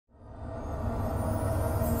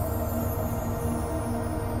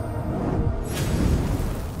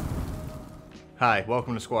Hi,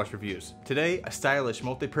 welcome to Squash Reviews. Today, a stylish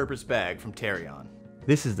multi-purpose bag from Tarion.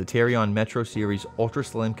 This is the Tarion Metro Series Ultra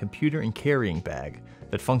Slim computer and carrying bag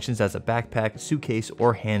that functions as a backpack, suitcase,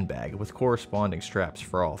 or handbag with corresponding straps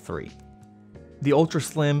for all three. The Ultra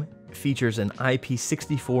Slim features an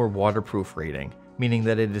IP64 waterproof rating, meaning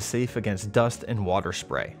that it is safe against dust and water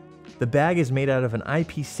spray. The bag is made out of an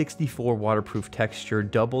IP64 waterproof texture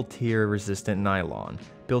double tear resistant nylon,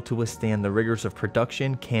 built to withstand the rigors of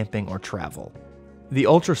production, camping, or travel. The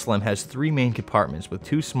Ultra Slim has three main compartments with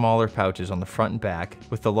two smaller pouches on the front and back,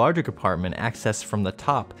 with the larger compartment accessed from the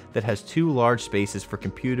top that has two large spaces for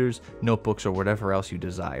computers, notebooks, or whatever else you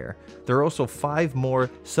desire. There are also 5 more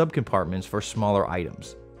subcompartments for smaller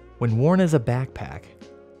items. When worn as a backpack,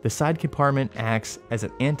 the side compartment acts as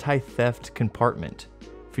an anti-theft compartment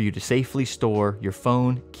for you to safely store your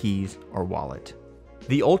phone, keys, or wallet.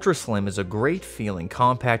 The Ultra Slim is a great feeling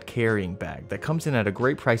compact carrying bag that comes in at a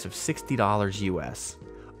great price of $60 US,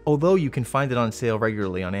 although you can find it on sale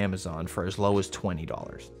regularly on Amazon for as low as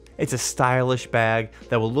 $20. It's a stylish bag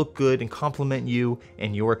that will look good and complement you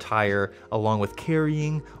and your attire, along with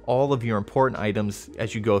carrying all of your important items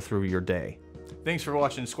as you go through your day. Thanks for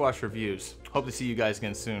watching Squash Reviews. Hope to see you guys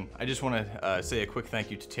again soon. I just want to say a quick thank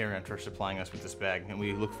you to Tarion for supplying us with this bag, and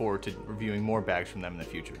we look forward to reviewing more bags from them in the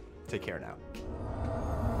future. Take care now.